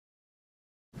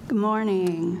Good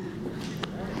morning.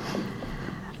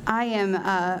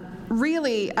 I've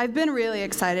been really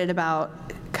excited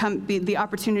about the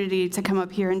opportunity to come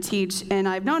up here and teach, and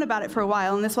I've known about it for a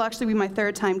while, and this will actually be my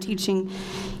third time teaching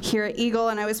here at Eagle,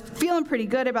 and I was feeling pretty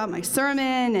good about my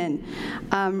sermon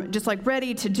and just like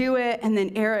ready to do it, and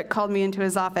then Eric called me into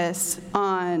his office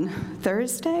on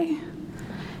Thursday,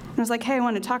 and was like, hey, I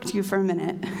want to talk to you for a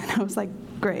minute, and I was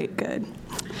like, great, good.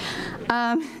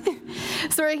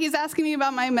 So he's asking me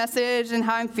about my message and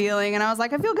how I'm feeling, and I was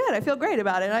like, I feel good. I feel great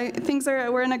about it.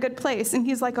 We're in a good place. And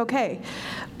he's like, okay,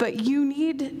 but you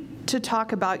need to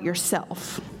talk about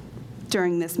yourself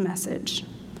during this message.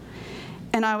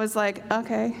 And I was like,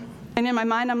 okay. And in my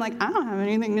mind, I'm like, I don't have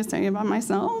anything to say about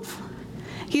myself.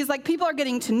 He's like, people are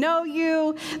getting to know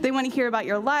you. They want to hear about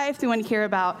your life. They want to hear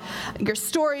about your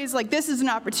stories. Like, this is an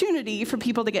opportunity for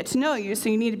people to get to know you, so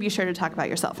you need to be sure to talk about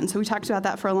yourself. And so we talked about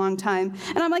that for a long time.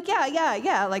 And I'm like,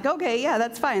 yeah. Like, okay, yeah,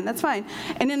 that's fine.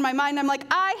 And in my mind, I'm like,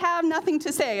 I have nothing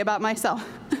to say about myself.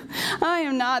 I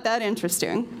am not that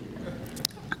interesting.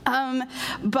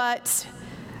 But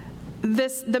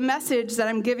the message that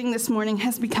I'm giving this morning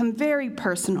has become very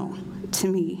personal to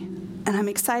me, and I'm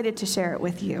excited to share it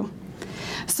with you.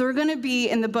 So we're going to be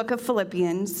in the book of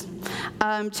Philippians,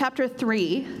 chapter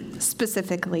 3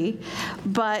 specifically.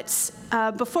 But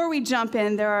before we jump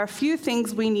in, there are a few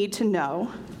things we need to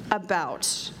know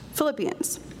about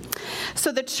Philippians.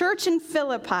 So the church in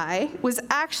Philippi was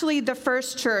actually the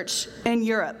first church in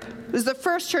Europe. It was the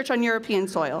first church on European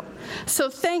soil. So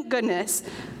thank goodness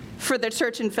for the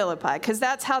church in Philippi, because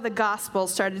that's how the gospel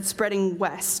started spreading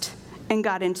west and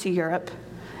got into Europe,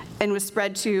 and was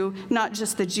spread to not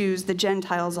just the Jews, the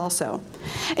Gentiles also.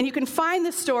 And you can find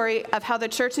the story of how the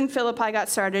church in Philippi got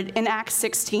started in Acts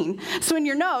 16. So in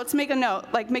your notes, make a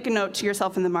note to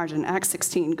yourself in the margin, Acts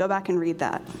 16. Go back and read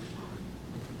that,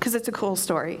 because it's a cool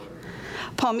story.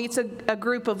 Paul meets a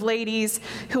group of ladies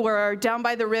who are down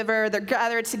by the river. They're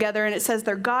gathered together, and it says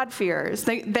they're God-fearers.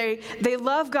 They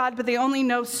love God, but they only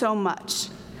know so much.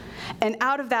 And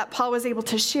out of that, Paul was able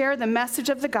to share the message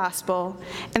of the gospel,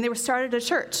 and they started a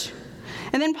church.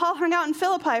 And then Paul hung out in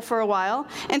Philippi for a while,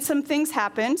 and some things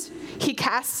happened. He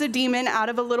casts a demon out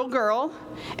of a little girl,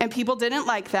 and people didn't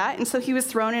like that, and so he was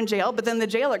thrown in jail, but then the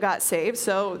jailer got saved,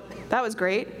 so that was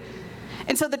great.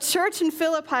 And so the church in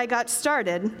Philippi got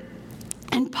started,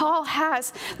 and Paul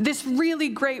has this really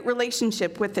great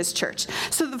relationship with this church.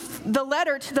 So the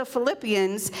letter to the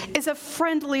Philippians is a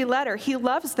friendly letter. He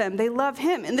loves them. They love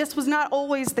him. And this was not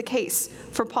always the case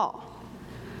for Paul.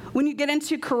 When you get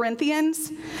into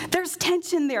Corinthians, there's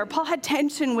tension there. Paul had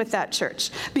tension with that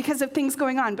church because of things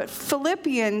going on. But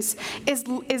Philippians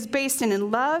is based in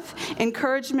love,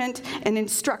 encouragement, and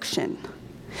instruction.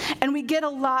 And we get a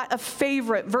lot of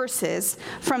favorite verses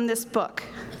from this book.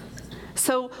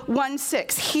 So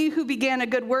 1:6, he who began a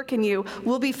good work in you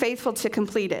will be faithful to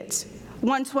complete it.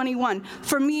 1:21,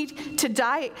 for me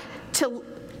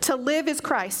to live is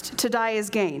Christ, to die is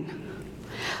gain.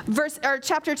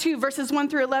 Chapter 2, verses 1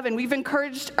 through 11, we've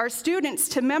encouraged our students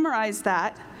to memorize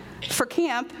that for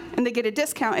camp, and they get a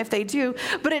discount if they do.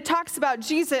 But it talks about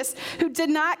Jesus, who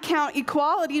did not count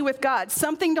equality with God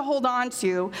something to hold on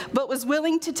to, but was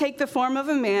willing to take the form of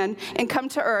a man and come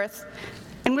to earth,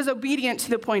 and was obedient to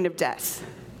the point of death.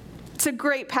 It's a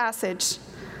great passage.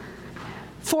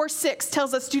 4:6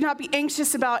 tells us, do not be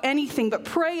anxious about anything, but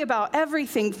pray about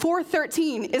everything.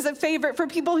 4:13 is a favorite for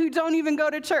people who don't even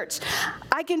go to church.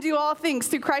 I can do all things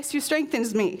through Christ who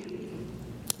strengthens me.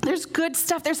 There's good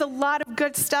stuff. There's a lot of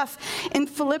good stuff in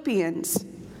Philippians.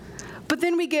 But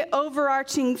then we get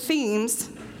overarching themes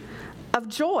of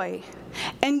joy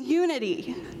and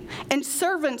unity and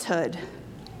servanthood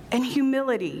and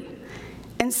humility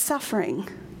and suffering,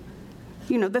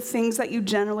 the things that you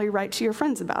generally write to your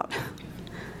friends about.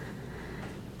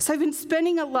 So I've been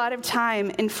spending a lot of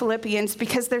time in Philippians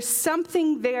because there's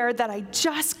something there that I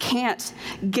just can't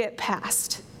get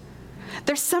past.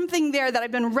 There's something there that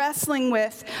I've been wrestling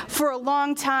with for a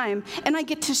long time, and I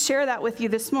get to share that with you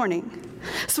this morning.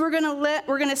 So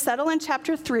we're gonna settle in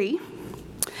chapter 3.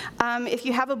 If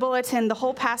you have a bulletin, the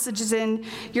whole passage is in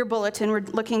your bulletin. We're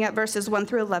looking at verses 1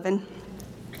 through 11.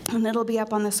 And it'll be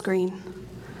up on the screen.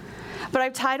 But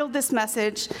I've titled this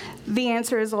message, The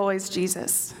Answer is Always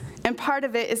Jesus. And part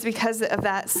of it is because of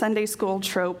that Sunday school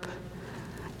trope,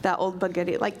 that old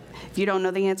spaghetti. Like, if you don't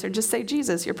know the answer, just say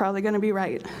Jesus. You're probably going to be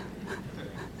right.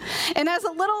 And as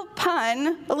a little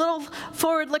pun, a little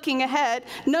forward-looking ahead,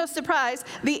 no surprise,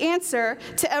 the answer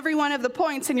to every one of the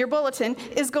points in your bulletin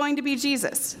is going to be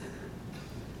Jesus.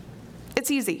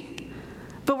 It's easy,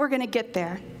 but we're going to get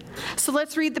there. So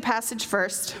let's read the passage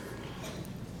first,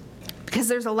 because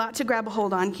there's a lot to grab a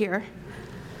hold on here.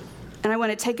 And I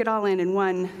want to take it all in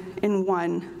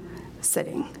one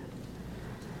sitting.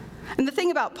 And the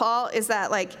thing about Paul is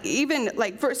that even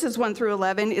verses 1 through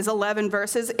 11 is 11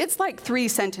 verses. It's like 3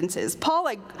 sentences. Paul,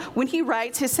 when he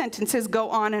writes, his sentences go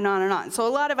on and on and on. So a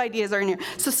lot of ideas are in here.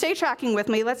 So stay tracking with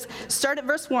me. Let's start at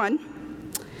verse 1.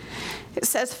 It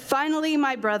says, "Finally,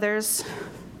 my brothers,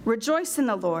 rejoice in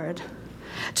the Lord.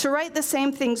 To write the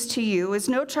same things to you is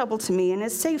no trouble to me and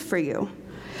is safe for you.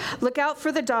 Look out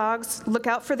for the dogs, look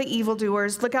out for the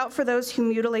evildoers, look out for those who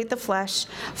mutilate the flesh,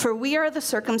 for we are the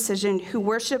circumcision who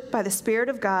worship by the Spirit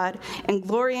of God and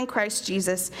glory in Christ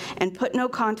Jesus and put no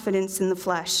confidence in the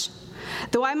flesh.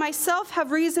 Though I myself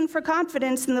have reason for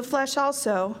confidence in the flesh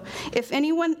also, if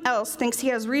anyone else thinks he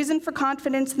has reason for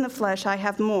confidence in the flesh, I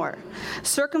have more.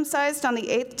 Circumcised on the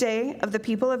 8th day of the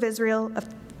people of Israel,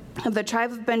 of the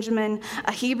tribe of Benjamin,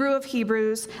 a Hebrew of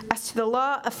Hebrews, as to the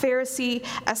law, a Pharisee,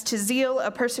 as to zeal,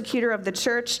 a persecutor of the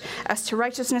church, as to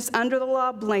righteousness under the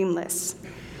law, blameless."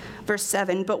 Verse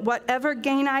 7, "But whatever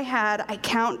gain I had, I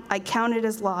counted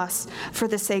as loss for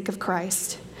the sake of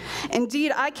Christ.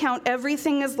 Indeed, I count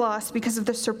everything as loss because of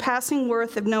the surpassing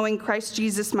worth of knowing Christ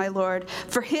Jesus my Lord.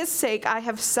 For his sake I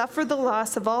have suffered the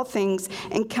loss of all things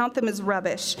and count them as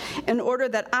rubbish, in order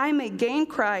that I may gain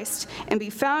Christ and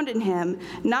be found in him,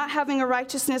 not having a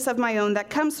righteousness of my own that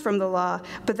comes from the law,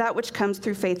 but that which comes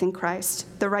through faith in Christ,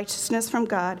 the righteousness from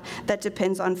God that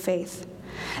depends on faith.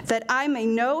 That I may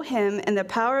know him and the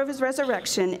power of his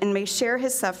resurrection and may share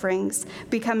his sufferings,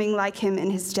 becoming like him in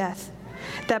his death,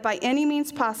 that by any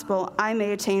means possible I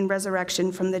may attain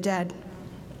resurrection from the dead."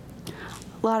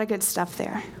 A lot of good stuff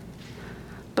there.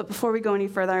 But before we go any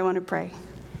further, I want to pray.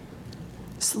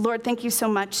 So Lord, thank you so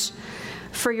much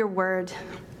for your word.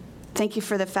 Thank you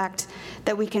for the fact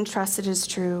that we can trust it is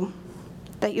true,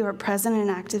 that you are present and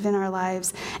active in our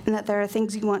lives, and that there are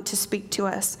things you want to speak to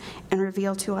us and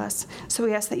reveal to us. So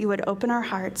we ask that you would open our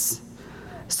hearts,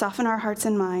 soften our hearts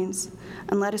and minds,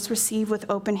 and let us receive with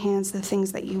open hands the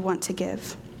things that you want to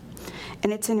give.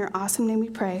 And it's in your awesome name we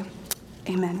pray.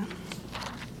 Amen.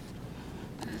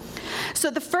 So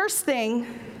the first thing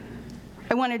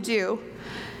I want to do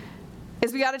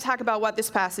is we got to talk about what this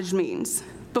passage means.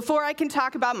 Before I can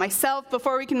talk about myself,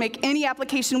 before we can make any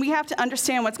application, we have to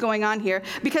understand what's going on here,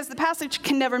 because the passage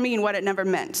can never mean what it never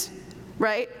meant,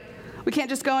 right? We can't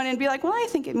just go in and be like, well, I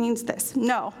think it means this.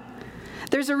 No.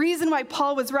 There's a reason why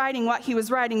Paul was writing what he was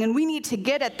writing, and we need to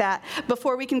get at that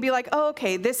before we can be like, oh,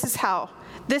 okay, this is how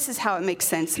it makes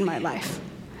sense in my life.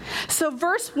 So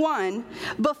verse 1,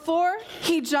 before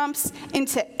he jumps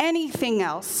into anything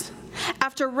else,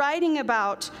 after writing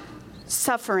about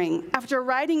suffering, after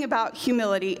writing about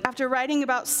humility, after writing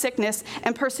about sickness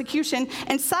and persecution,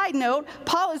 and side note,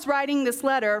 Paul is writing this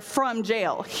letter from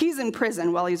jail. He's in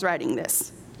prison while he's writing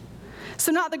this.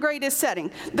 So not the greatest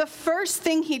setting. The first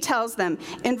thing he tells them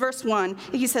in verse 1,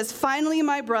 he says, "Finally,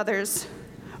 my brothers,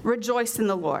 rejoice in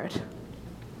the Lord."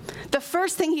 The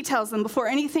first thing he tells them before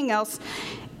anything else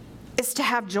is to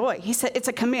have joy. He said it's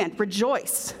a command,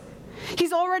 rejoice.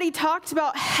 He's already talked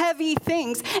about heavy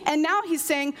things, and now he's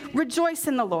saying, rejoice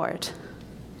in the Lord.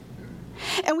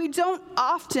 And we don't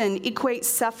often equate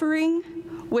suffering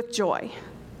with joy.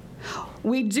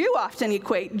 We do often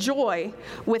equate joy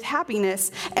with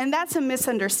happiness, and that's a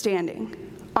misunderstanding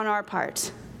on our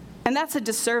part. And that's a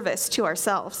disservice to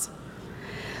ourselves.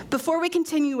 Before we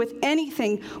continue with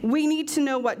anything, we need to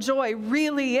know what joy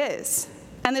really is.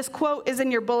 And this quote is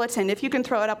in your bulletin. If you can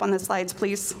throw it up on the slides,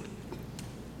 please.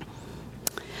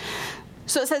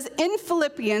 So it says, in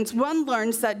Philippians, one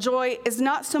learns that joy is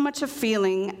not so much a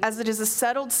feeling as it is a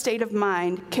settled state of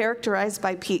mind characterized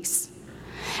by peace.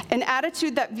 An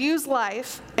attitude that views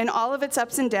life and all of its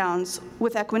ups and downs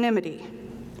with equanimity.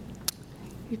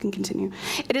 You can continue.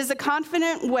 It is a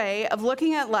confident way of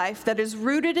looking at life that is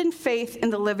rooted in faith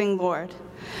in the living Lord.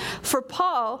 For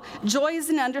Paul, joy is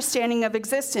an understanding of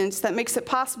existence that makes it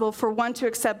possible for one to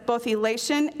accept both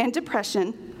elation and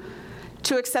depression,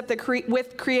 to accept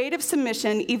with creative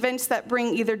submission events that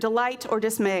bring either delight or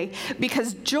dismay,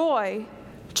 because joy,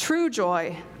 true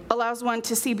joy, allows one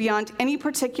to see beyond any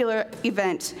particular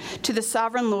event to the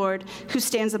sovereign Lord who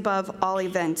stands above all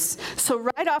events. So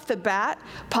right off the bat,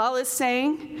 Paul is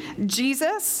saying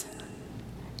Jesus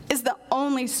is the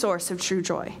only source of true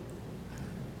joy.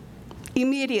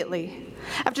 Immediately,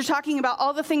 after talking about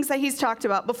all the things that he's talked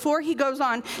about, before he goes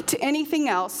on to anything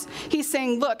else, he's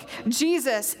saying, look,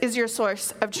 Jesus is your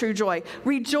source of true joy.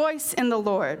 Rejoice in the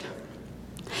Lord.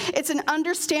 It's an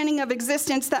understanding of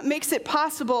existence that makes it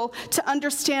possible to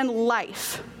understand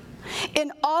life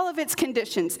in all of its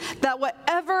conditions, that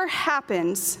whatever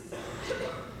happens,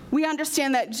 we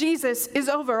understand that Jesus is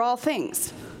over all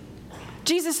things.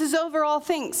 Jesus is over all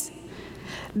things.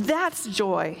 That's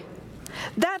joy.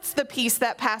 That's the peace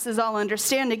that passes all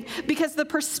understanding, because the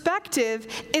perspective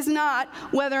is not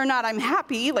whether or not I'm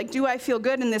happy, like do I feel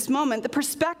good in this moment. The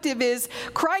perspective is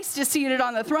Christ is seated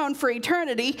on the throne for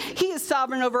eternity. He is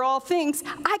sovereign over all things.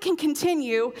 I can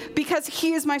continue because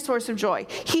he is my source of joy.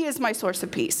 He is my source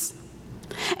of peace.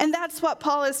 And that's what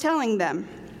Paul is telling them.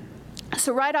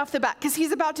 So right off the bat, because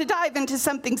he's about to dive into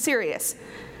something serious.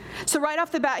 So right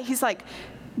off the bat, he's like,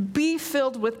 be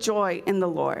filled with joy in the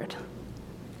Lord.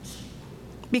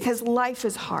 Because life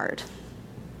is hard.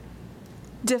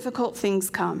 Difficult things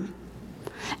come.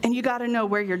 And you got to know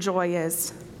where your joy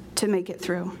is to make it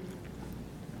through.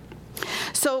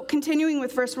 So continuing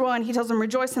with verse 1, he tells them,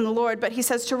 rejoice in the Lord. But he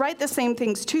says, to write the same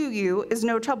things to you is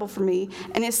no trouble for me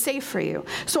and is safe for you.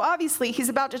 So obviously, he's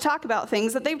about to talk about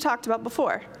things that they've talked about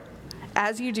before.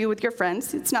 As you do with your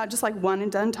friends, it's not just like one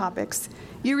and done topics.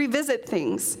 You revisit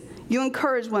things. You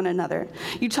encourage one another.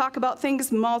 You talk about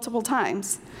things multiple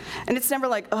times. And it's never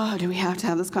like, oh, do we have to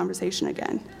have this conversation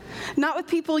again? Not with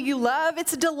people you love.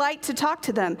 It's a delight to talk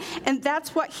to them. And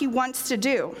that's what he wants to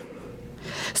do.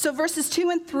 So verses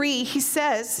 2 and 3, he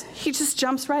just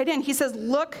jumps right in. He says,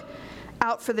 look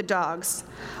out for the dogs.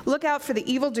 Look out for the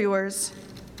evildoers.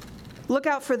 Look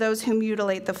out for those who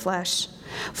mutilate the flesh.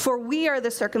 For we are the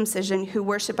circumcision who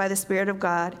worship by the Spirit of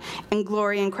God and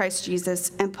glory in Christ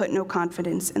Jesus and put no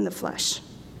confidence in the flesh.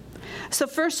 So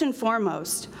first and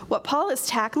foremost, what Paul is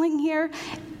tackling here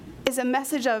is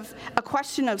a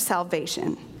question of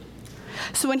salvation.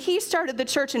 So when he started the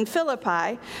church in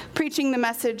Philippi, preaching the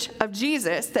message of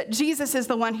Jesus, that Jesus is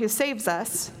the one who saves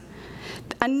us,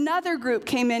 another group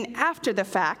came in after the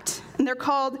fact, and they're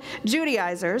called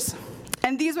Judaizers.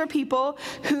 And these were people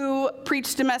who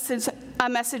preached a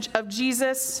message of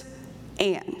Jesus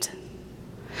and.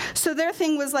 So their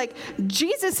thing was like,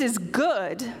 Jesus is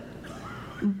good,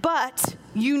 but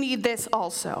you need this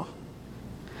also.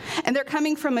 And they're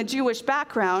coming from a Jewish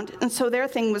background, and so their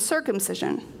thing was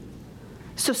circumcision.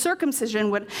 So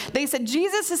circumcision they said,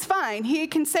 Jesus is fine, he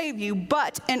can save you,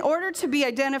 but in order to be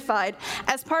identified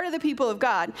as part of the people of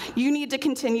God, you need to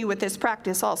continue with this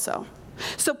practice also.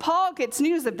 So Paul gets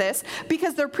news of this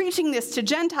because they're preaching this to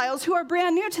Gentiles who are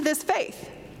brand new to this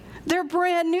faith. They're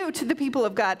brand new to the people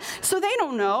of God. So they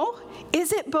don't know,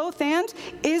 is it both and?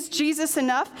 Is Jesus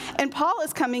enough? And Paul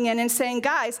is coming in and saying,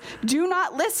 guys, do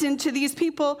not listen to these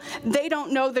people. They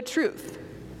don't know the truth.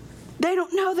 They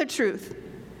don't know the truth.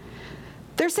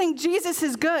 They're saying Jesus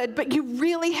is good, but you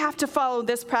really have to follow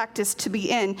this practice to be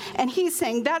in. And he's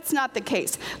saying that's not the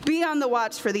case. Be on the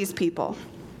watch for these people.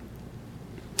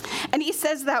 And he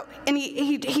says that, and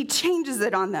he changes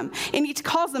it on them. And he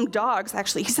calls them dogs,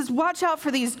 actually. He says, watch out for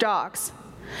these dogs.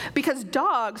 Because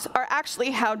dogs are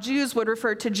actually how Jews would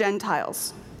refer to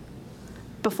Gentiles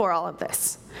before all of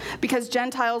this. Because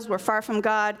Gentiles were far from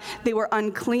God, they were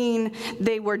unclean,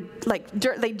 they were like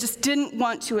dirt, they just didn't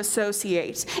want to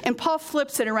associate. And Paul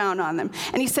flips it around on them.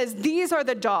 And he says, these are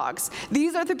the dogs.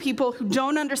 These are the people who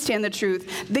don't understand the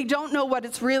truth. They don't know what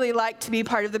it's really like to be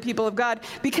part of the people of God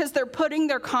because they're putting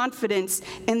their confidence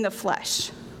in the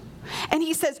flesh. And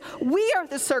he says, we are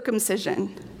the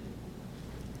circumcision,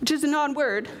 which is an odd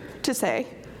word to say,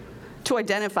 to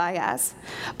identify as.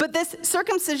 But this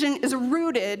circumcision is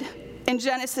rooted in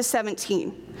Genesis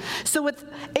 17. So with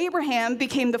Abraham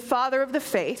became the father of the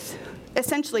faith,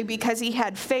 essentially because he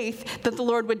had faith that the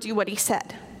Lord would do what he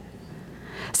said.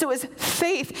 So it was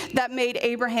faith that made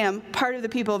Abraham part of the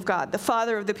people of God, the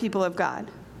father of the people of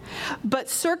God. But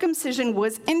circumcision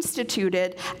was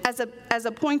instituted as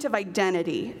a point of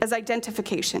identity, as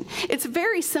identification. It's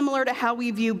very similar to how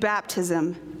we view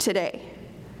baptism today.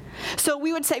 So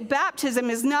we would say baptism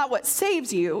is not what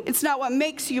saves you. It's not what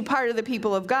makes you part of the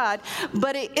people of God,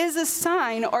 but it is a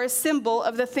sign or a symbol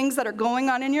of the things that are going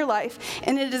on in your life,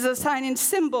 and it is a sign and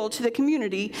symbol to the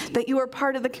community that you are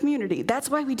part of the community. That's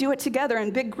why we do it together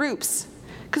in big groups,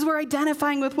 because we're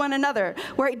identifying with one another.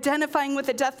 We're identifying with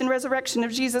the death and resurrection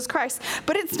of Jesus Christ.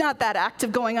 But it's not that act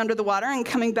of going under the water and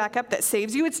coming back up that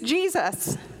saves you. It's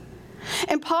Jesus.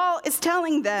 And Paul is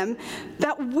telling them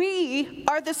that we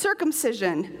are the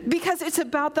circumcision because it's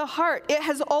about the heart. It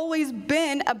has always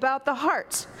been about the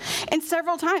heart. And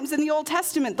several times in the Old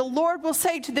Testament, the Lord will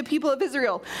say to the people of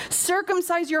Israel,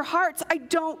 circumcise your hearts. I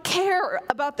don't care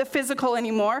about the physical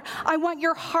anymore. I want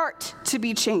your heart to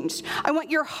be changed. I want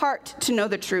your heart to know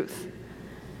the truth.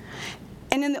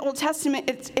 And in the Old Testament,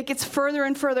 it gets further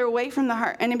and further away from the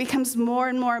heart, and it becomes more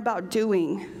and more about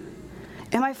doing.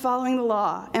 Am I following the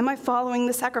law? Am I following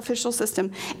the sacrificial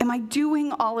system? Am I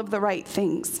doing all of the right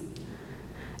things?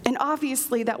 And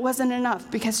obviously that wasn't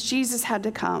enough because Jesus had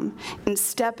to come and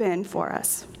step in for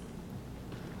us.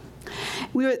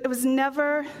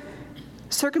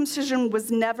 Circumcision was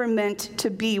never meant to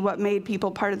be what made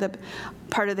people part of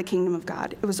the kingdom of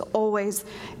God. It was always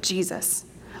Jesus.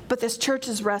 But this church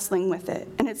is wrestling with it,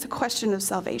 and it's a question of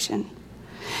salvation.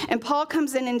 And Paul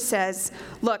comes in and says,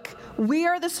 look, we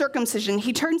are the circumcision.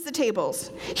 He turns the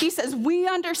tables. He says, we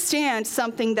understand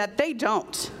something that they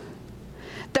don't.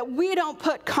 That we don't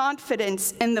put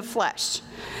confidence in the flesh.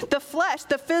 The flesh,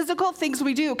 the physical things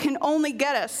we do, can only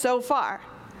get us so far.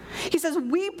 He says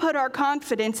we put our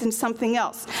confidence in something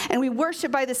else, and we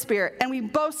worship by the Spirit, and we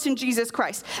boast in Jesus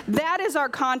Christ. That is our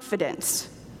confidence.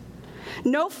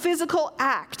 No physical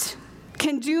act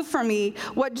can do for me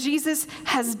what Jesus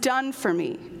has done for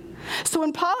me. So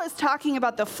when Paul is talking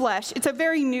about the flesh, it's a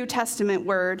very New Testament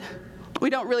word. We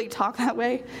don't really talk that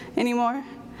way anymore.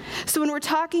 So when we're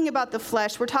talking about the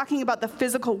flesh, we're talking about the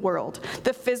physical world,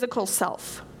 the physical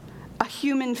self, a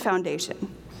human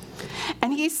foundation.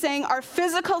 And he's saying our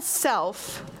physical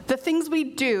self, the things we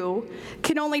do,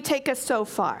 can only take us so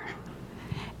far.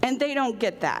 And they don't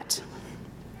get that.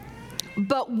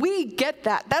 But we get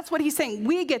that. That's what he's saying.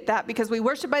 We get that because we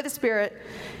worship by the Spirit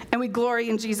and we glory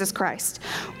in Jesus Christ.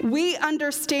 We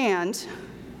understand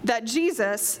that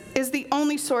Jesus is the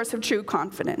only source of true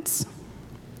confidence.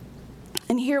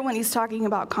 And here when he's talking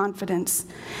about confidence,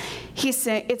 he's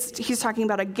talking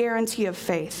about a guarantee of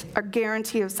faith, a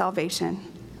guarantee of salvation.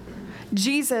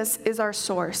 Jesus is our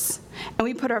source, and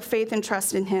we put our faith and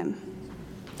trust in him.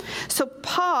 So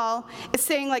Paul is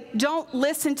saying, don't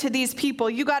listen to these people.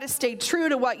 You got to stay true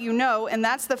to what you know, and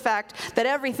that's the fact that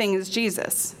everything is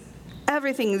Jesus.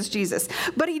 Everything is Jesus.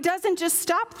 But he doesn't just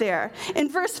stop there. In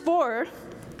verse 4,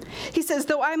 he says,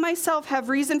 though I myself have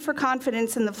reason for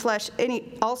confidence in the flesh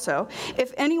also,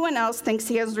 if anyone else thinks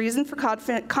he has reason for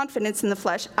confidence in the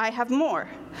flesh, I have more.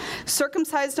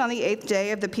 Circumcised on the 8th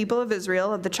day of the people of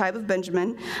Israel, of the tribe of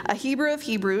Benjamin, a Hebrew of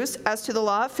Hebrews, as to the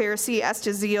law, a Pharisee, as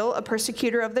to zeal, a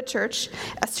persecutor of the church,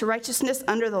 as to righteousness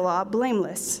under the law,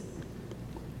 blameless.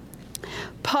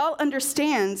 Paul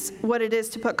understands what it is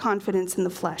to put confidence in the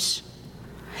flesh.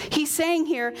 He's saying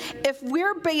here, if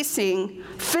we're basing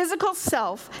physical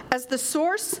self as the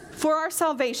source for our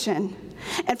salvation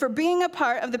and for being a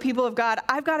part of the people of God,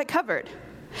 I've got it covered.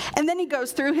 And then he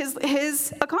goes through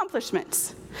his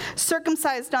accomplishments.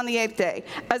 Circumcised on the 8th day,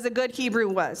 as a good Hebrew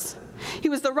was. He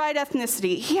was the right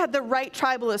ethnicity. He had the right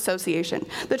tribal association.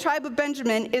 The tribe of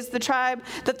Benjamin is the tribe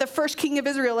that the first king of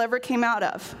Israel ever came out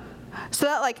of. So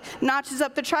that notches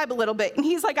up the tribe a little bit. And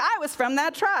he's like, I was from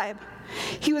that tribe.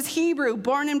 He was Hebrew,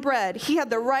 born and bred. He had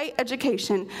the right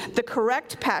education, the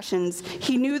correct passions.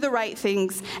 He knew the right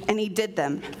things, and he did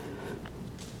them.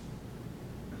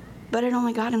 But it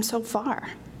only got him so far.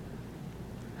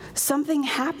 Something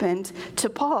happened to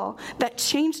Paul that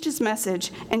changed his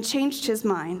message and changed his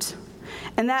mind.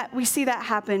 And that we see that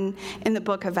happen in the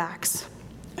book of Acts.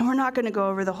 And we're not going to go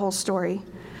over the whole story.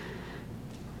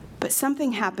 But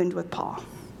something happened with Paul.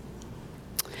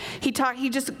 He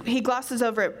glosses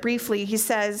over it briefly. He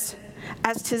says,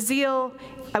 as to zeal,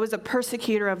 I was a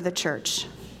persecutor of the church.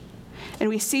 And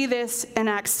we see this in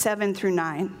Acts 7 through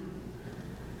 9.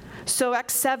 So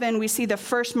Acts 7, we see the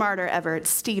first martyr ever. It's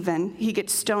Stephen. He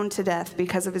gets stoned to death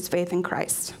because of his faith in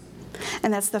Christ.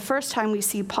 And that's the first time we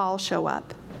see Paul show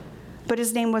up. But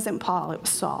his name wasn't Paul, it was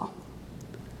Saul.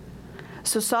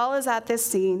 So Saul is at this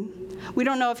scene. We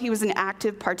don't know if he was an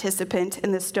active participant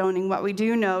in the stoning. What we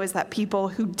do know is that people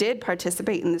who did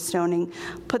participate in the stoning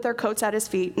put their coats at his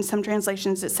feet. In some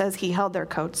translations, it says he held their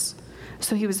coats.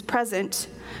 So he was present,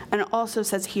 and it also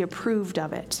says he approved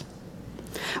of it.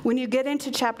 When you get into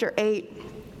chapter 8,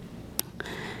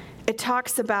 it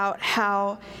talks about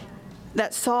how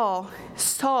that Saul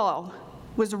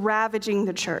was ravaging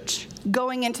the church,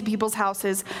 going into people's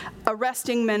houses,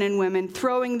 arresting men and women,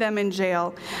 throwing them in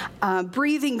jail,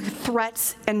 breathing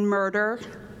threats and murder.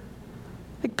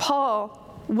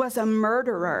 Paul was a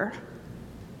murderer.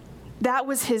 That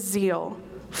was his zeal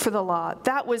for the law.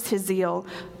 That was his zeal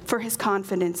for his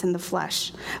confidence in the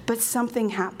flesh. But something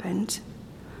happened,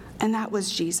 and that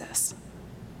was Jesus.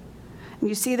 And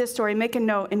you see this story. Make a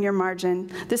note in your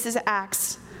margin. This is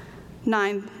Acts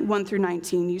 9, 1 through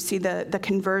 19. You see the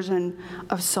conversion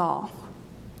of Saul.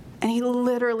 And he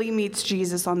literally meets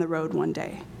Jesus on the road one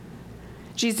day.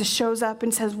 Jesus shows up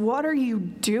and says, "What are you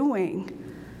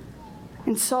doing?"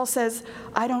 And Saul says,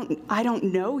 I don't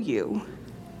know you.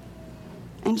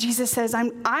 And Jesus says,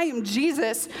 I am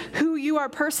Jesus who you are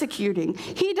persecuting.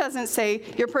 He doesn't say,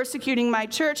 you're persecuting my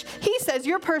church. He says,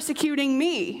 you're persecuting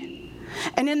me.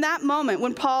 And in that moment,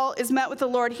 when Paul is met with the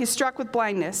Lord, he's struck with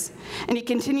blindness. And he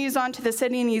continues on to the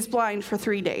city, and he's blind for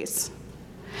 3 days.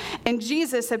 And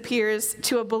Jesus appears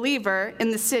to a believer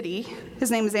in the city.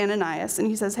 His name is Ananias. And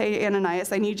he says, hey,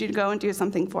 Ananias, I need you to go and do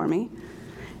something for me.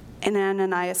 And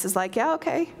Ananias is like, yeah,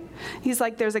 okay. He's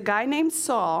like, there's a guy named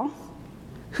Saul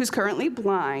who's currently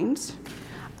blind.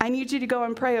 I need you to go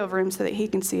and pray over him so that he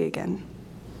can see again.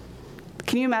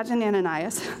 Can you imagine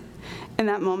Ananias in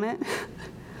that moment?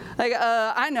 Like,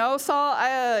 I know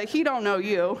Saul, he don't know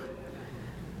you.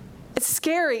 It's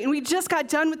scary, and we just got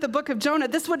done with the book of Jonah.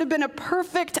 This would have been a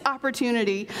perfect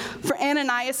opportunity for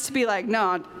Ananias to be like,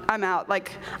 no, I'm out.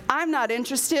 Like, I'm not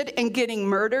interested in getting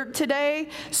murdered today,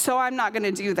 so I'm not going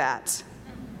to do that.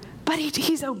 But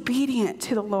he's obedient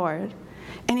to the Lord,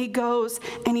 and he goes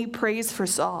and he prays for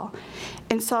Saul.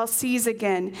 And Saul sees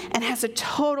again and has a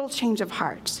total change of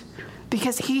heart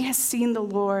because he has seen the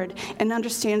Lord and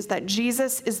understands that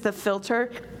Jesus is the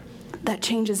filter that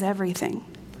changes everything.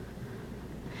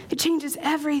 It changes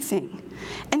everything.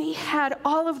 And he had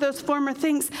all of those former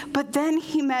things, but then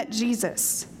he met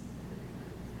Jesus.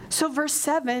 So verse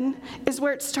 7 is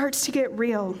where it starts to get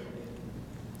real.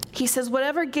 He says,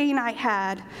 whatever gain I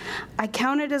had, I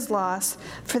counted as loss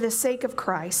for the sake of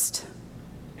Christ.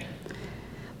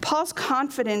 Paul's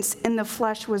confidence in the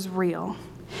flesh was real.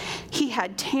 He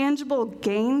had tangible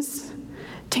gains,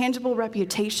 tangible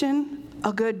reputation,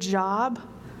 a good job,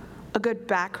 a good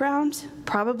background,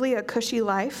 probably a cushy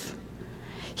life.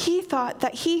 He thought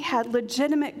that he had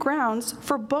legitimate grounds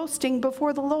for boasting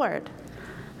before the Lord.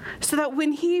 So that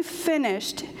when he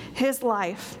finished his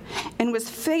life and was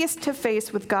face to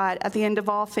face with God at the end of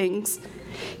all things,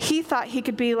 he thought he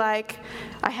could be like,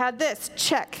 I had this,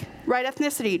 check. Right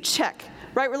ethnicity, check.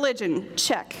 Right religion,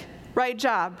 check. Right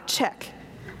job, check.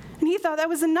 And he thought that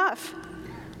was enough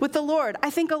with the Lord. I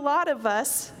think a lot of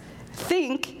us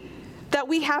think that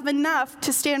we have enough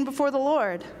to stand before the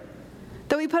Lord,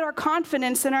 that we put our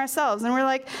confidence in ourselves, and we're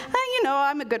like,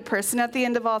 I'm a good person at the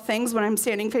end of all things when I'm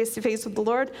standing face to face with the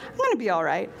Lord. I'm going to be all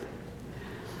right.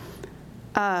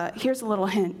 Here's a little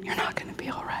hint. You're not going to be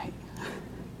all right.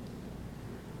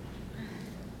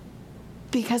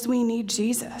 Because we need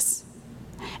Jesus.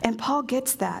 And Paul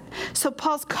gets that. So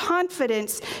Paul's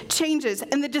confidence changes.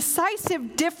 And the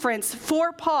decisive difference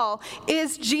for Paul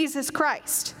is Jesus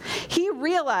Christ. He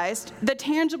realized the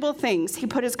tangible things he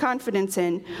put his confidence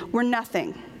in were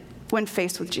nothing when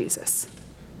faced with Jesus,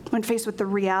 when faced with the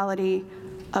reality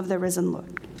of the risen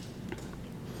Lord.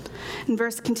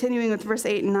 Continuing with verse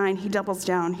 8 and 9, he doubles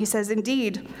down. He says,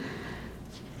 indeed,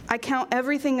 I count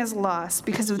everything as loss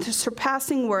because of the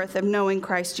surpassing worth of knowing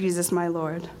Christ Jesus my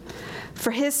Lord.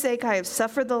 For his sake I have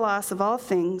suffered the loss of all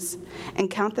things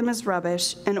and count them as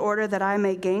rubbish in order that I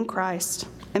may gain Christ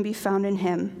and be found in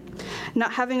him,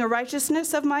 not having a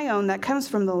righteousness of my own that comes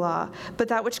from the law, but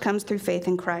that which comes through faith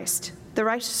in Christ, the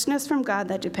righteousness from God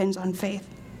that depends on faith.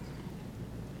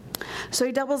 So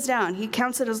he doubles down. He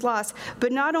counts it as loss.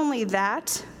 But not only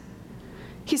that,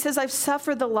 he says, I've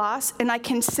suffered the loss, and I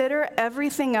consider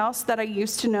everything else that I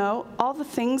used to know, all the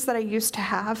things that I used to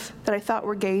have that I thought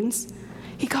were gains,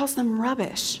 he calls them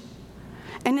rubbish.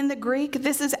 And in the Greek,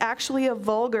 this is actually a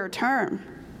vulgar term.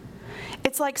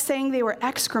 It's like saying they were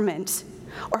excrement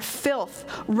or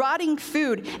filth, rotting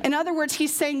food. In other words,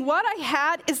 he's saying what I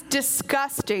had is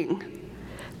disgusting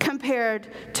compared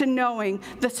to knowing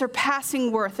the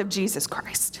surpassing worth of Jesus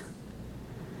Christ.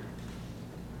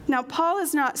 Now, Paul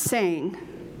is not saying,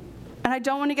 and I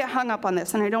don't want to get hung up on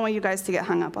this, and I don't want you guys to get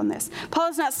hung up on this. Paul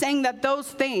is not saying that those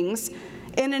things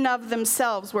in and of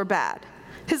themselves were bad.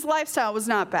 His lifestyle was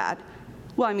not bad.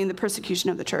 Well, the persecution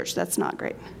of the church, that's not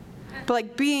great. But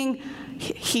like being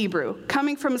Hebrew,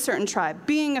 coming from a certain tribe,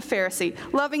 being a Pharisee,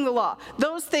 loving the law,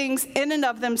 those things in and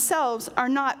of themselves are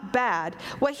not bad.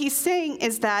 What he's saying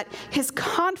is that his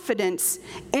confidence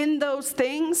in those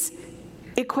things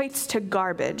equates to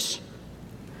garbage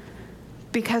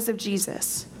because of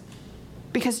Jesus.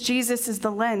 Because Jesus is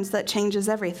the lens that changes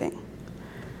everything.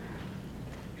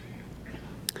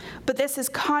 But this is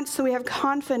so we have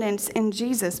confidence in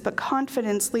Jesus, but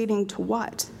confidence leading to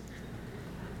what?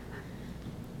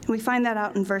 We find that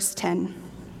out in verse 10.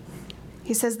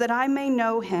 He says, that I may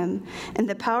know him and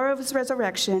the power of his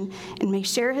resurrection and may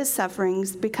share his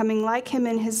sufferings, becoming like him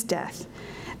in his death,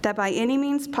 that by any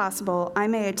means possible I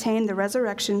may attain the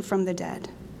resurrection from the dead.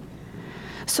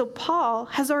 So Paul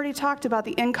has already talked about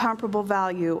the incomparable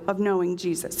value of knowing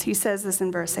Jesus. He says this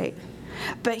in verse 8.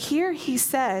 But here he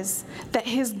says that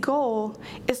his goal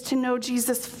is to know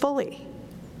Jesus fully.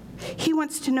 He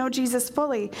wants to know Jesus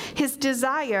fully. His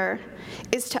desire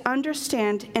is to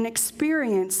understand and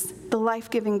experience the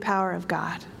life-giving power of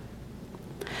God.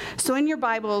 So in your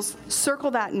Bibles,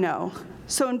 circle that know.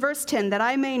 So in verse 10, that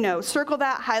I may know, circle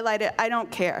that, highlight it, I don't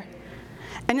care.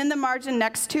 And in the margin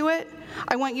next to it,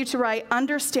 I want you to write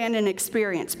understand and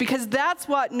experience, because that's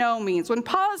what know means. When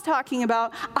Paul is talking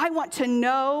about, I want to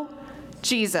know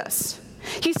Jesus,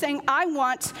 he's saying, I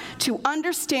want to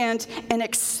understand and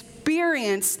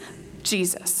experience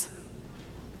Jesus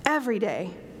every day.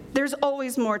 There's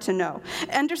always more to know.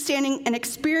 Understanding and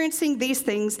experiencing these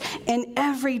things in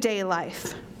everyday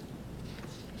life,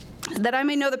 that I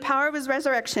may know the power of his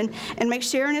resurrection and may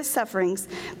share in his sufferings,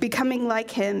 becoming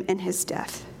like him in his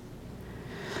death.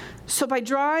 So by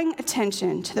drawing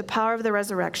attention to the power of the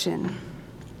resurrection,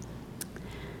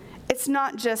 it's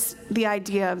not just the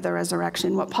idea of the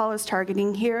resurrection. What Paul is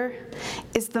targeting here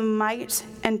is the might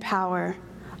and power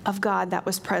of God that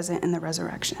was present in the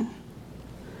resurrection.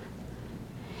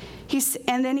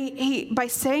 By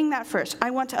saying that first,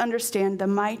 I want to understand the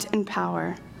might and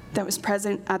power that was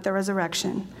present at the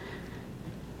resurrection,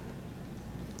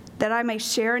 that I may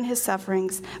share in his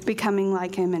sufferings, becoming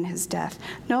like him in his death.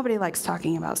 Nobody likes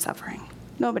talking about suffering.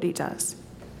 Nobody does.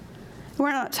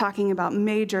 We're not talking about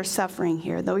major suffering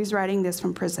here, though he's writing this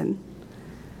from prison.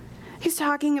 He's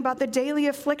talking about the daily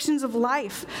afflictions of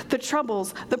life, the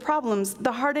troubles, the problems,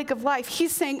 the heartache of life.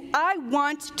 He's saying, I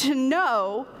want to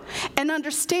know and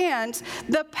understand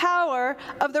the power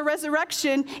of the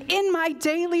resurrection in my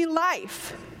daily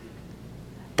life.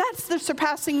 That's the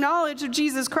surpassing knowledge of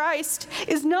Jesus Christ,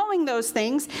 is knowing those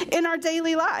things in our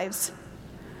daily lives.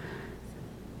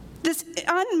 This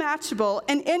unmatchable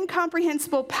and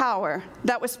incomprehensible power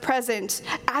that was present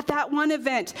at that one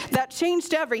event that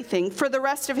changed everything for the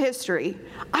rest of history,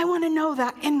 I want to know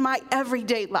that in my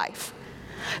everyday life.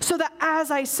 So that as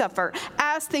I suffer,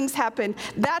 as things happen,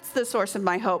 that's the source of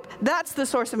my hope. That's the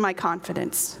source of my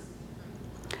confidence.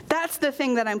 That's the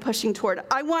thing that I'm pushing toward.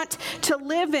 I want to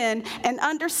live in and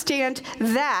understand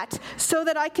that so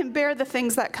that I can bear the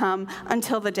things that come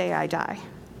until the day I die.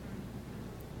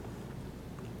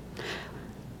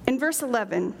 In verse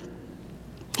 11,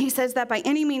 he says that by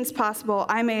any means possible,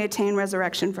 I may attain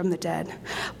resurrection from the dead.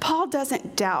 Paul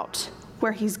doesn't doubt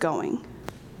where he's going.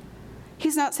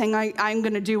 He's not saying, I'm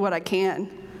going to do what I can,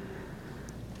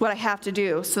 what I have to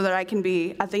do so that I can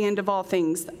be, at the end of all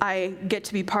things, I get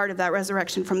to be part of that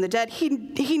resurrection from the dead.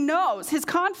 He knows. His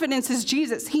confidence is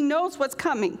Jesus. He knows what's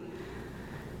coming.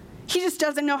 He just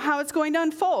doesn't know how it's going to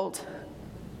unfold.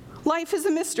 Life is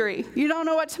a mystery. You don't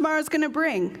know what tomorrow's going to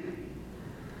bring.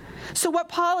 So what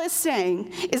Paul is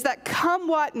saying is that come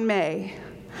what may,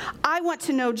 I want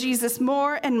to know Jesus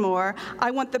more and more.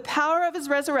 I want the power of his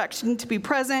resurrection to be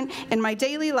present in my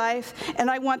daily life,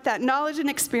 and I want that knowledge and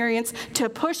experience to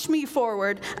push me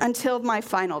forward until my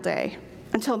final day,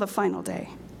 until the final day.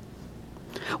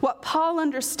 What Paul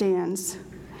understands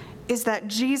is that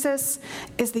Jesus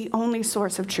is the only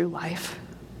source of true life.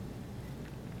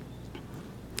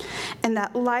 And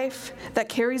that life that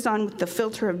carries on with the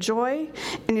filter of joy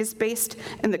and is based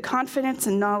in the confidence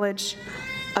and knowledge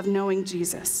of knowing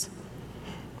Jesus.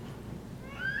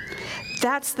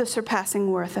 That's the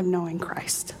surpassing worth of knowing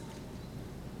Christ.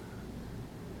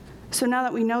 So now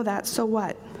that we know that, so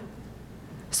what?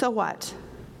 So what?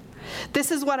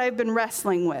 This is what I've been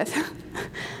wrestling with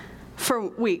for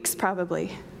weeks,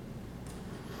 probably.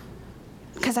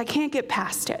 Because I can't get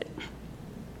past it.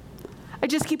 I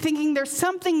just keep thinking there's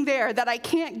something there that I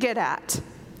can't get at.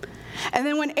 And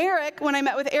then when I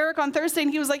met with Eric on Thursday, and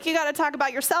he was like, you got to talk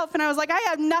about yourself. And I was like, I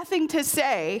have nothing to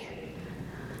say.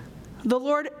 The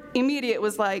Lord immediately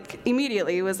was like,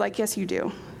 yes, you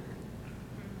do.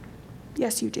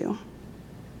 Yes, you do.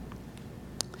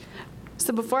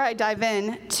 So before I dive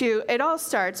in it all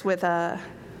starts with a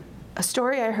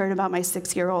story I heard about my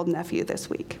 6-year-old nephew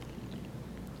this week.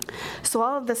 So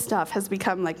all of this stuff has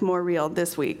become like more real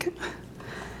this week.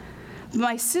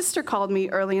 My sister called me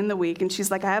early in the week, and she's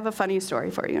like, I have a funny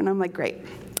story for you. And I'm like, great.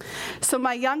 So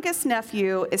my youngest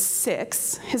nephew is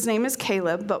 6. His name is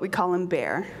Caleb, but we call him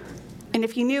Bear. And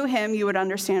if you knew him, you would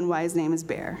understand why his name is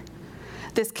Bear.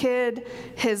 This kid,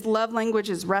 his love language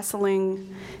is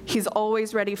wrestling. He's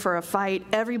always ready for a fight.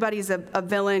 Everybody's a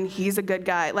villain. He's a good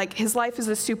guy. Like, his life is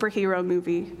a superhero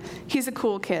movie. He's a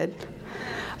cool kid.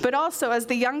 But also, as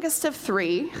the youngest of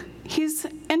 3, he's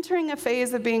entering a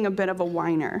phase of being a bit of a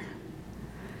whiner.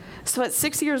 So at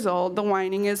 6 years old, the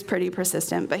whining is pretty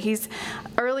persistent. But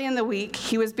early in the week,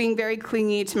 he was being very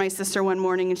clingy to my sister one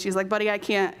morning, and she's like, buddy, I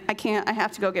can't, I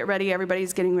have to go get ready.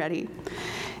 Everybody's getting ready.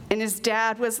 And his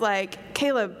dad was like,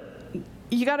 Caleb,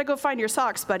 you got to go find your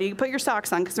socks, buddy. Put your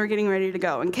socks on because we're getting ready to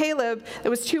go. And Caleb, it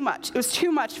was too much. It was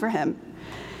too much for him.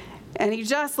 And he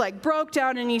just like broke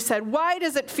down and he said, why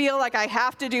does it feel like I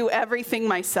have to do everything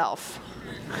myself?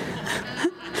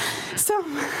 So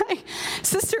my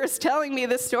sister is telling me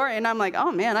this story, and I'm like,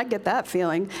 oh man, I get that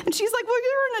feeling. And she's like, well,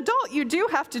 you're an adult. You do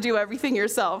have to do everything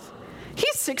yourself.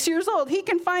 He's 6 years old. He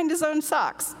can find his own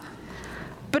socks.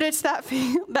 But it's that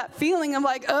feeling of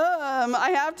like,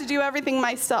 I have to do everything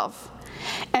myself.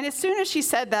 And as soon as she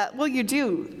said that, well, you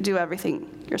do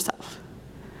everything yourself.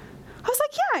 I was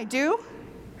like, yeah, I do.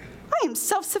 I am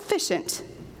self-sufficient.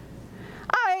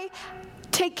 I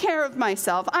take care of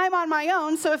myself. I'm on my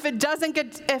own, so if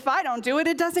I don't do it,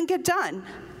 it doesn't get done.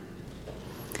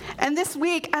 And this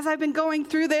week, as I've been going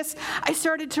through this, I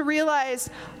started to realize,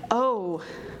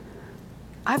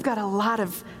 I've got a lot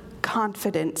of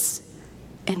confidence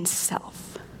in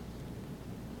self.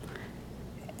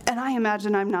 And I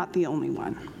imagine I'm not the only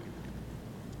one.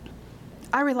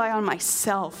 I rely on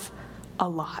myself a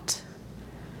lot.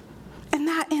 And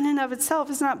that in and of itself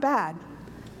is not bad.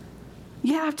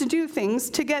 You have to do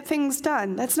things to get things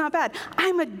done. That's not bad.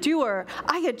 I'm a doer.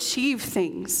 I achieve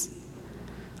things.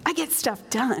 I get stuff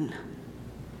done.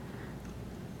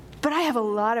 But I have a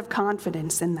lot of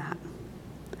confidence in that.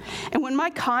 And when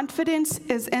my confidence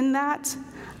is in that,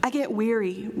 I get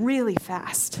weary really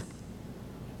fast.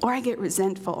 Or I get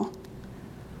resentful.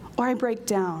 Or I break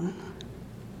down.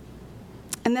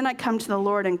 And then I come to the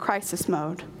Lord in crisis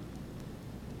mode.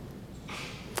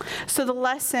 So the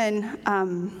lesson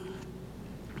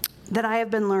that I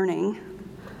have been learning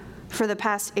for the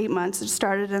past 8 months, it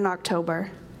started in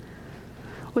October,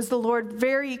 was the Lord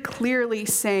very clearly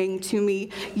saying to me,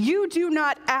 you do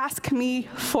not ask me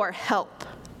for help.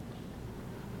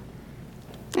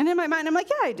 And in my mind, I'm like,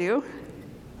 yeah, I do.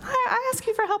 I ask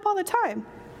you for help all the time.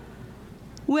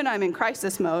 When I'm in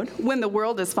crisis mode, when the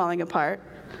world is falling apart,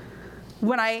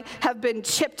 when I have been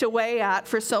chipped away at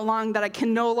for so long that I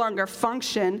can no longer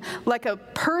function like a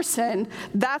person,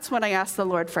 that's when I ask the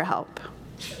Lord for help.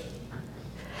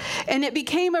 And it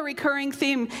became a recurring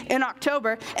theme in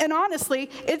October, and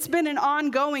honestly, it's been an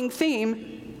ongoing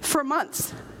theme for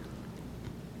months,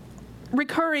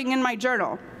 recurring in my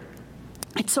journal.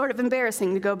 It's sort of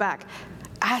embarrassing to go back.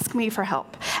 Ask me for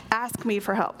help. Ask me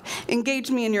for help.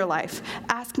 Engage me in your life.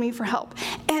 Ask me for help.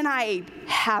 And I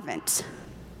haven't.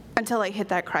 Until I hit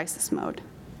that crisis mode.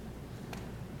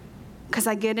 Because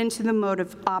I get into the mode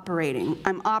of operating.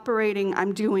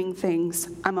 I'm doing things,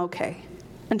 I'm okay.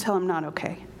 Until I'm not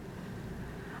okay.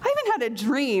 I even had a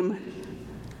dream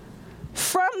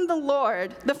from the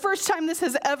Lord, the first time this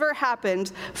has ever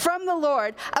happened, from the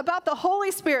Lord, about the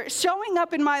Holy Spirit showing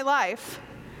up in my life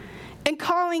and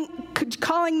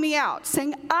calling me out,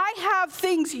 saying, I have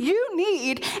things you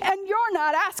need and you're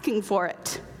not asking for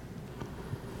it.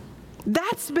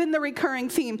 That's been the recurring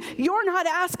theme. You're not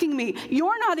asking me.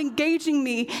 You're not engaging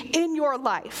me in your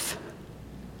life.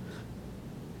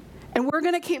 And we're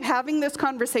going to keep having this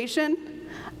conversation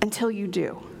until you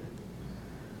do.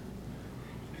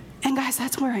 And guys,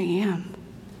 that's where I am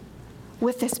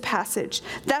with this passage.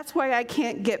 That's why I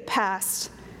can't get past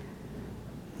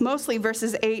mostly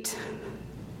verses 8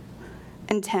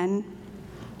 and 10.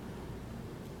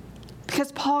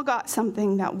 Because Paul got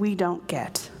something that we don't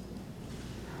get.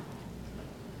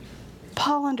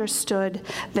 Paul understood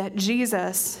that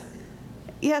Jesus,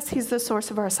 yes, he's the source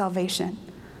of our salvation.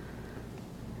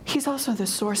 He's also the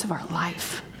source of our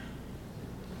life.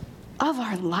 Of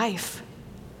our life.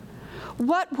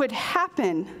 What would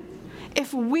happen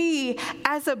if we,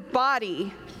 as a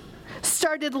body,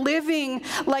 started living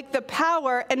like the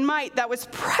power and might that was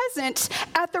present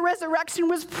at the resurrection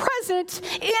was present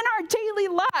in our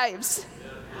daily lives?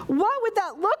 What would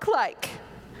that look like?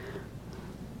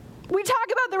 We talk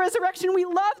about the resurrection, we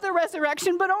love the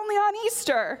resurrection, but only on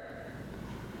Easter.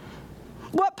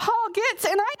 What Paul gets,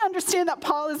 and I understand that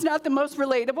Paul is not the most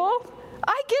relatable.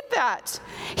 I get that.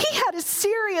 He had a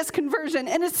serious conversion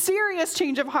and a serious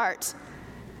change of heart.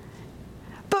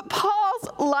 But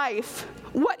Paul's life,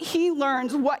 what he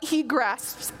learns, what he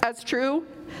grasps as true,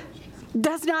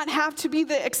 does not have to be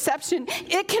the exception.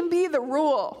 It can be the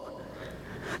rule.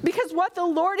 Because what the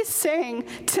Lord is saying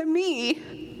to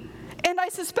me, and I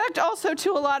suspect also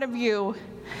to a lot of you,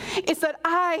 is that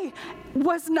I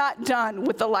was not done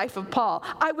with the life of Paul.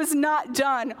 I was not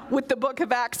done with the book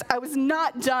of Acts. I was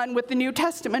not done with the New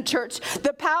Testament church.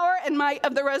 The power and might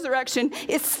of the resurrection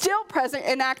is still present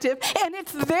and active, and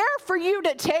it's there for you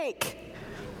to take.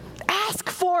 Ask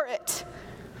for it.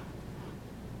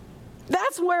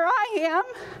 That's where I am.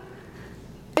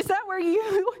 Is that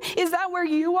where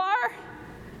you are?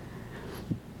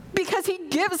 Because he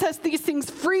gives us these things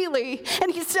freely, and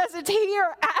he says it's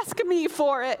here, ask me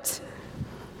for it.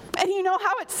 And you know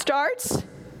how it starts?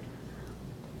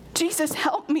 Jesus,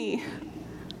 help me.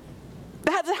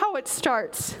 That's how it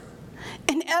starts.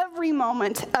 In every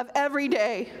moment of every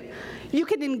day, you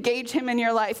can engage him in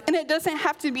your life. And it doesn't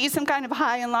have to be some kind of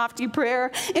high and lofty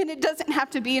prayer, and it doesn't have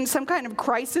to be in some kind of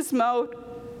crisis mode.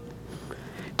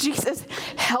 Jesus,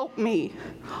 help me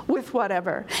with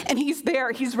whatever. And he's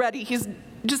there, he's ready, he's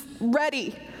just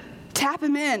ready. Tap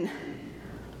him in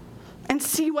and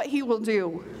see what he will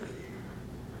do.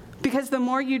 Because the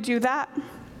more you do that,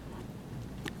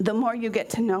 the more you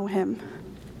get to know him.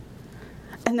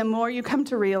 And the more you come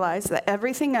to realize that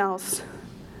everything else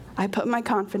I put my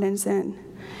confidence in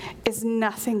is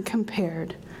nothing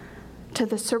compared to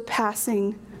the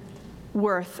surpassing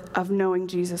worth of knowing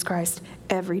Jesus Christ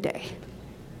every day.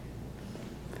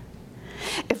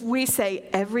 If we say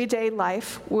everyday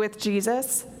life with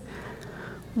Jesus,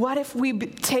 what if we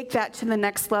take that to the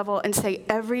next level and say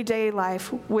everyday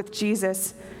life with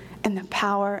Jesus and the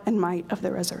power and might of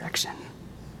the resurrection?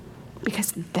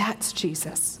 Because that's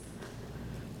Jesus.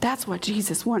 That's what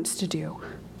Jesus wants to do.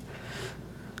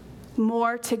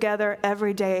 More together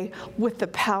every day with the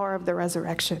power of the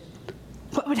resurrection.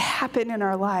 What would happen in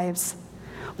our lives?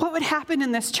 What would happen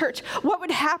in this church? What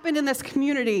would happen in this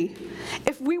community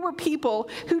if we were people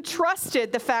who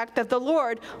trusted the fact that the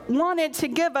Lord wanted to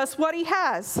give us what he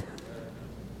has?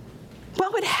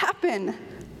 What would happen?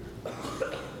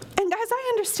 And guys,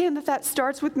 I understand that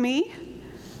starts with me.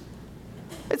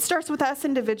 It starts with us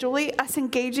individually, us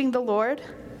engaging the Lord.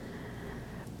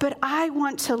 But I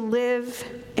want to live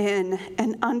in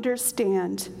and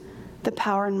understand the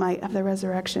power and might of the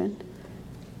resurrection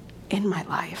in my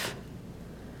life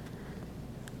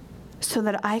so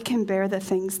that I can bear the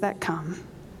things that come.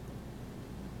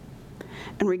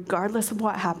 And regardless of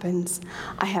what happens,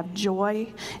 I have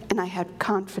joy and I have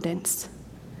confidence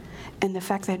in the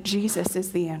fact that Jesus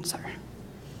is the answer.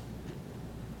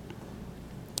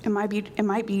 It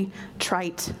might be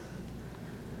trite,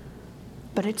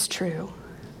 but it's true.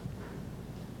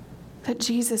 That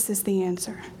Jesus is the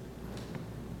answer.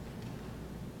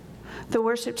 The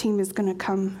worship team is going to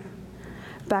come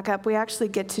back up. We actually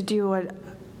get to do a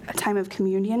time of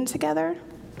communion together,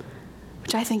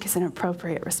 which I think is an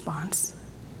appropriate response.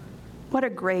 What a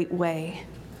great way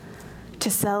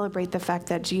to celebrate the fact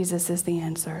that Jesus is the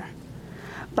answer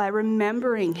by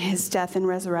remembering his death and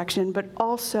resurrection, but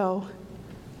also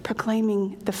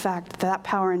proclaiming the fact that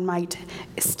power and might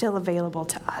is still available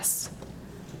to us.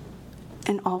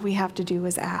 And all we have to do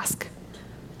is ask.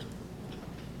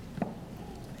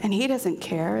 And he doesn't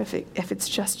care if it's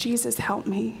just Jesus, help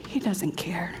me. He doesn't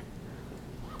care.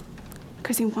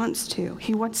 Because he wants to.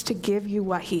 He wants to give you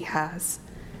what he has.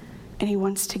 And he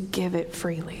wants to give it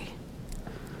freely.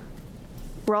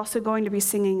 We're also going to be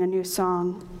singing a new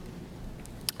song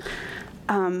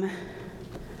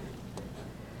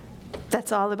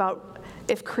that's all about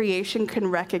if creation can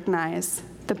recognize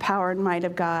the power and might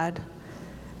of God,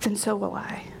 then so will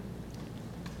I.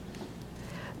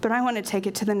 But I want to take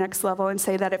it to the next level and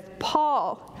say that if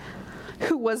Paul,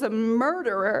 who was a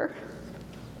murderer,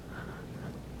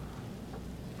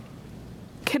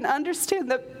 can understand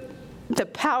the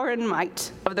power and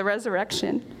might of the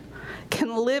resurrection,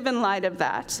 can live in light of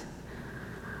that,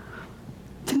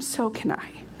 then so can I.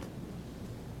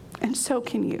 And so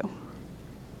can you.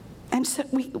 And so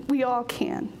we all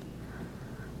can.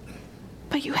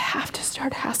 But you have to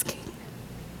start asking.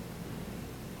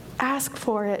 Ask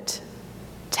for it.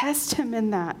 Test him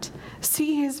in that.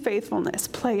 See his faithfulness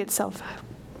play itself out.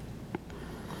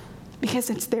 Because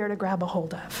it's there to grab a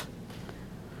hold of.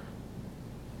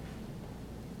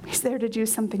 He's there to do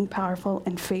something powerful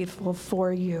and faithful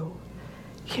for you.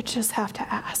 You just have to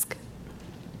ask.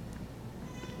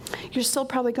 You're still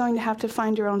probably going to have to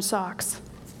find your own socks.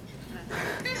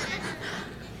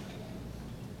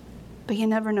 But you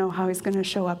never know how he's going to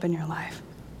show up in your life.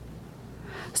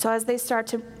 So as they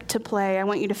start to play, I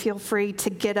want you to feel free to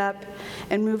get up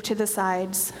and move to the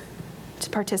sides to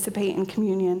participate in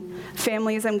communion.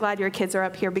 Families, I'm glad your kids are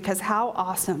up here because how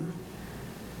awesome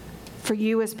for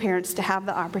you as parents to have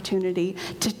the opportunity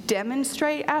to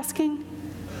demonstrate asking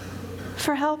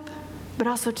for help, but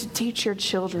also to teach your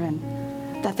children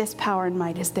that this power and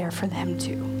might is there for them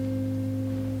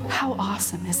too. How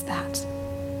awesome is that?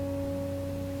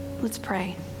 Let's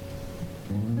pray.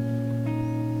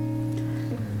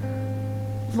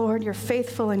 Lord, you're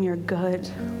faithful and you're good.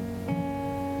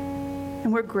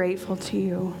 And we're grateful to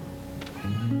you.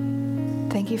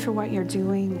 Thank you for what you're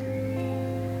doing.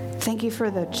 Thank you for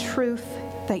the truth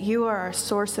that you are our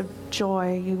source of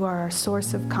joy, you are our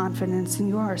source of confidence, and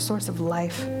you are our source of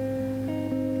life.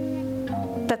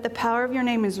 That the power of your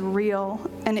name is real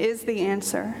and is the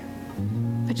answer.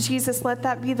 But Jesus, let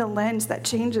that be the lens that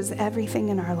changes everything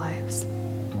in our lives.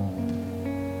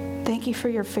 Thank you for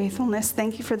your faithfulness.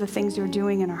 Thank you for the things you're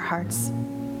doing in our hearts.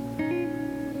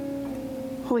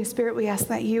 Holy Spirit, we ask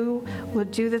that you will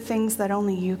do the things that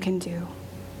only you can do.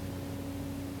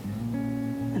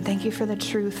 And thank you for the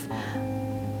truth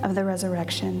of the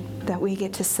resurrection, that we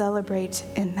get to celebrate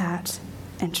in that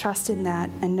and trust in that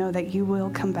and know that you will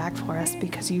come back for us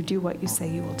because you do what you say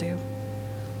you will do.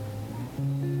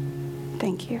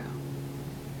 Thank you.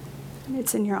 And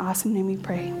it's in your awesome name we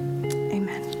pray.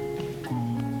 Amen.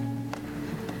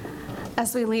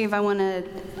 As we leave, I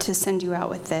wanted to send you out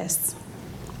with this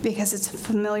because it's a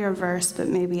familiar verse, but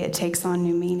maybe it takes on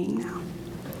new meaning now.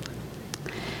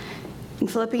 In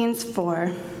Philippians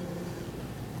 4,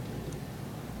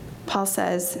 Paul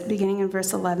says, beginning in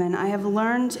verse 11, I have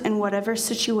learned in whatever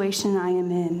situation I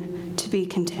am in to be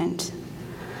content.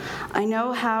 I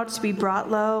know how to be brought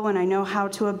low, and I know how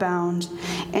to abound.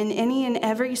 In any and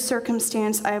every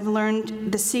circumstance, I have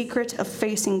learned the secret of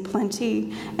facing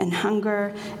plenty and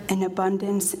hunger and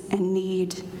abundance and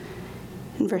need.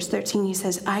 In verse 13, he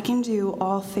says, I can do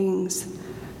all things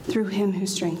through him who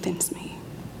strengthens me.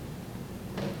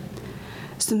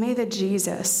 So may the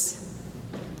Jesus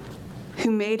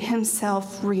who made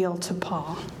himself real to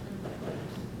Paul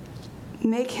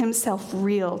make himself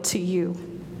real to you,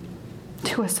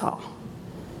 to us all.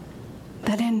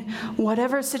 That in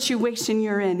whatever situation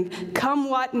you're in, come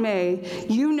what may,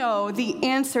 you know the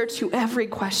answer to every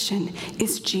question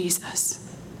is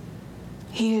Jesus.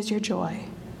 He is your joy.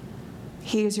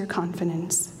 He is your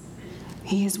confidence.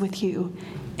 He is with you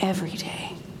every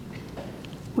day.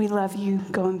 We love you.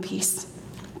 Go in peace.